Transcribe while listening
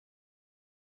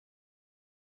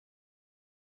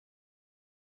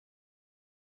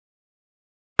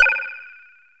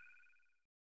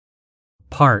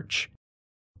parch,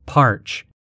 parch,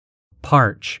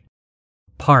 parch,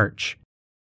 parch.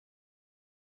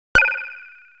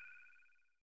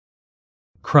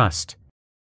 Crust,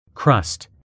 crust,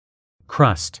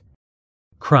 crust,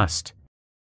 crust.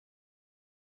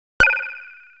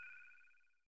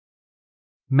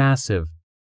 Massive,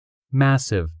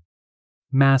 massive,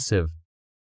 massive,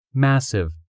 massive.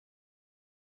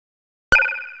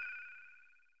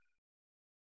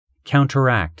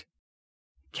 Counteract,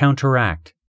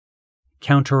 counteract,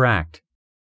 counteract,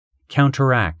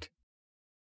 counteract.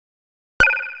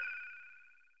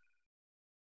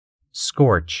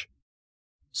 Scorch,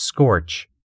 scorch,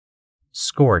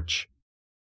 scorch,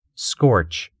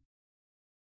 scorch.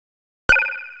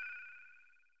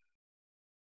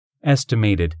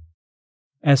 Estimated,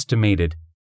 estimated,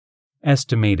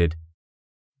 estimated,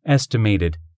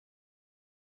 estimated.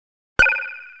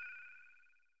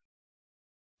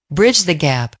 Bridge the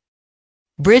gap,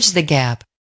 bridge the gap,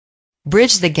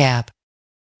 bridge the gap,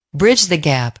 bridge the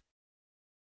gap.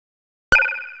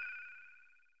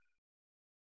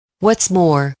 What's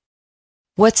more,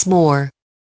 what's more,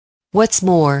 what's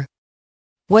more,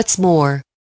 what's more.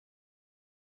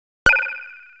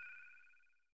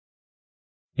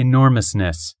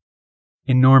 Enormousness,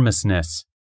 enormousness,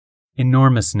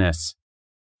 enormousness,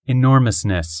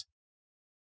 enormousness.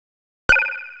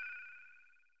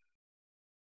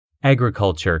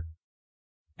 Agriculture,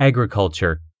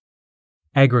 agriculture,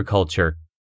 agriculture,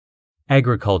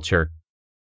 agriculture.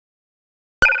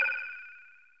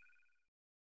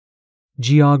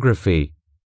 Geography,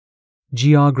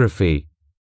 geography,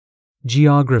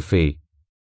 geography,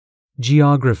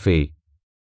 geography.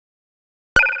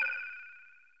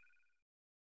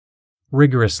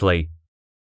 Rigorously,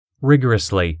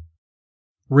 rigorously,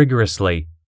 rigorously,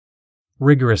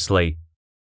 rigorously.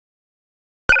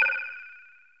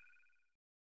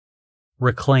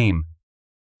 Reclaim,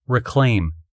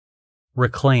 reclaim,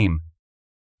 reclaim,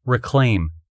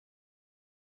 reclaim.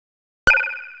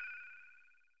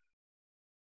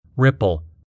 Ripple,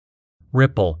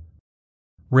 ripple,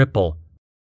 ripple,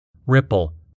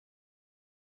 ripple.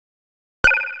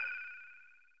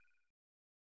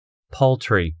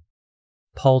 Paltry,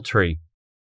 paltry,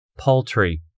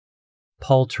 paltry,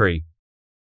 paltry.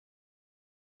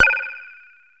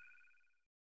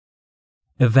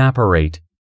 Evaporate,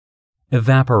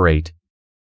 evaporate,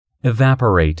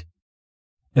 evaporate,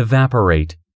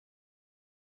 evaporate.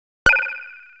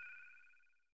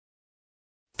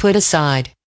 Put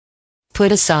aside,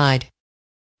 put aside,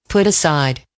 put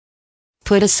aside,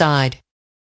 put aside.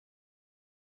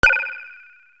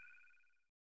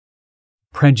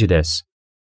 Prejudice,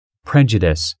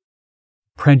 prejudice,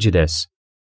 prejudice,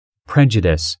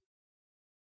 prejudice.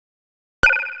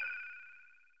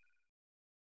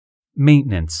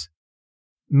 Maintenance,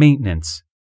 maintenance,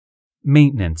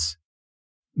 maintenance,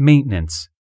 maintenance.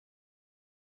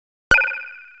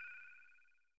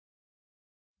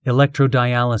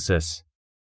 Electrodialysis,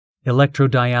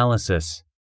 electrodialysis,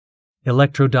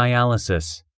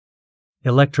 electrodialysis,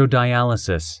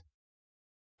 electrodialysis.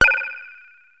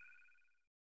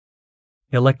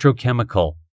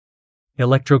 Electrochemical,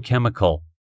 electrochemical,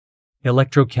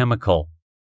 electrochemical,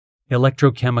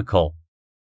 electrochemical.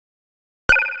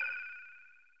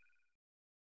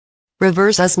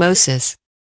 Reverse osmosis,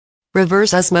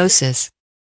 reverse osmosis,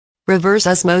 reverse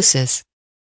osmosis,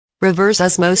 reverse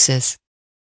osmosis.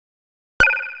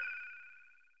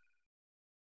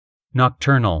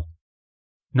 Nocturnal,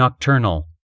 nocturnal,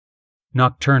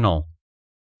 nocturnal,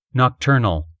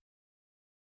 nocturnal.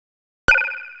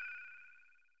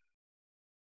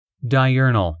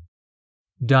 Diurnal,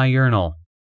 diurnal,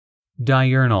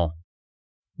 diurnal,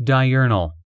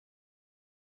 diurnal.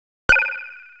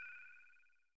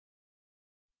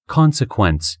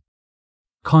 Consequence,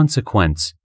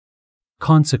 consequence,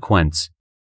 consequence,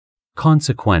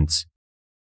 consequence.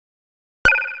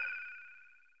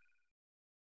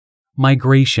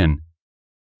 Migration,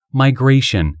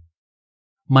 migration,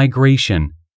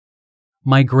 migration,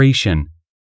 migration.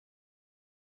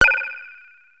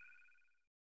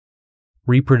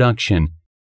 Reproduction,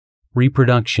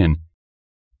 reproduction,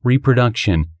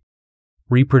 reproduction,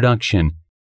 reproduction.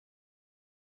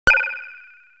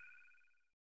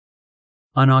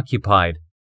 Unoccupied,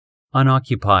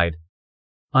 unoccupied,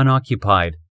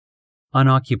 unoccupied,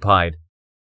 unoccupied.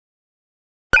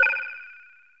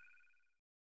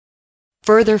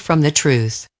 Further from the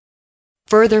truth,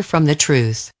 further from the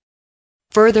truth,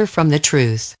 further from the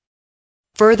truth,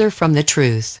 further from the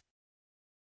truth.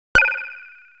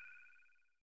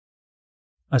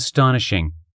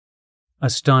 Astonishing,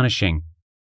 astonishing,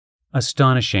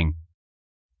 astonishing,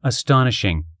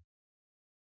 astonishing.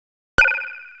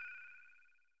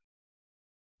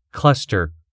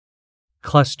 cluster,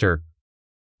 cluster,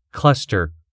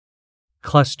 cluster,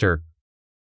 cluster.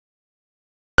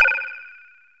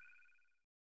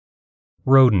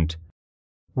 Rodent,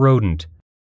 rodent,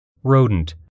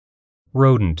 rodent,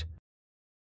 rodent.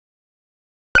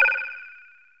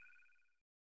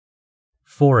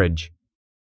 Forage,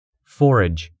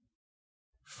 forage,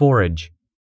 forage,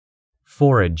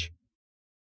 forage.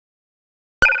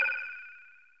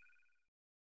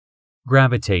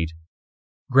 Gravitate,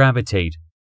 gravitate,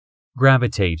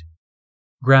 gravitate,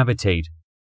 gravitate.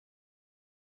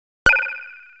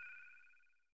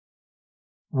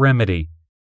 Remedy,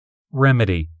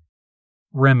 remedy,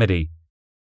 remedy,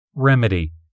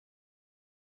 remedy.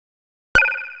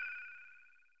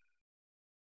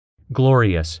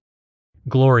 Glorious,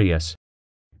 glorious,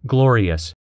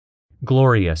 glorious,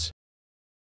 glorious.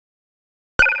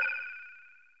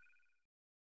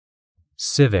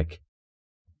 Civic,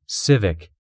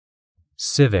 civic,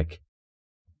 civic,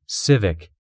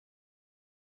 civic.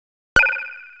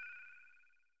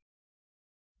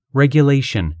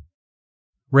 Regulation,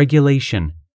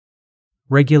 regulation,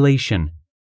 regulation,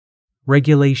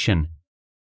 regulation.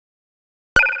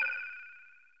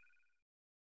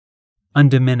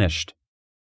 Undiminished,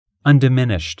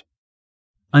 undiminished,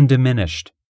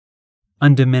 undiminished,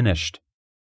 undiminished.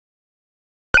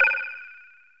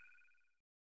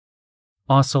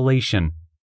 Oscillation,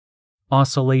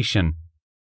 oscillation,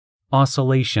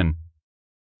 oscillation,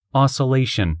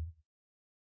 oscillation.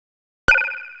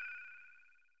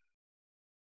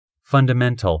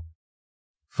 Fundamental,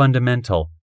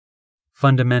 fundamental,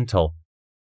 fundamental,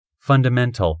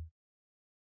 fundamental.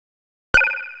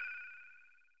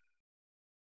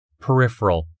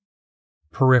 Peripheral,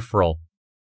 peripheral,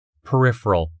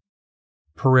 peripheral,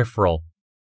 peripheral.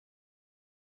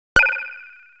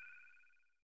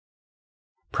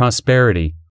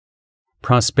 Prosperity,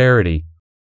 prosperity,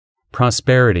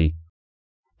 prosperity,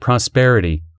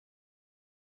 prosperity.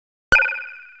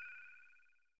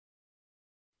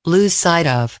 Lose sight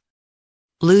of,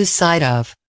 lose sight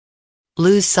of,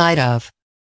 lose sight of,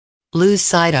 lose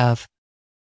sight of.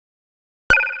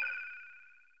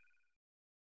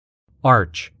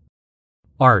 Arch,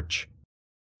 arch,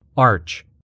 arch,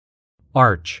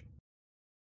 arch.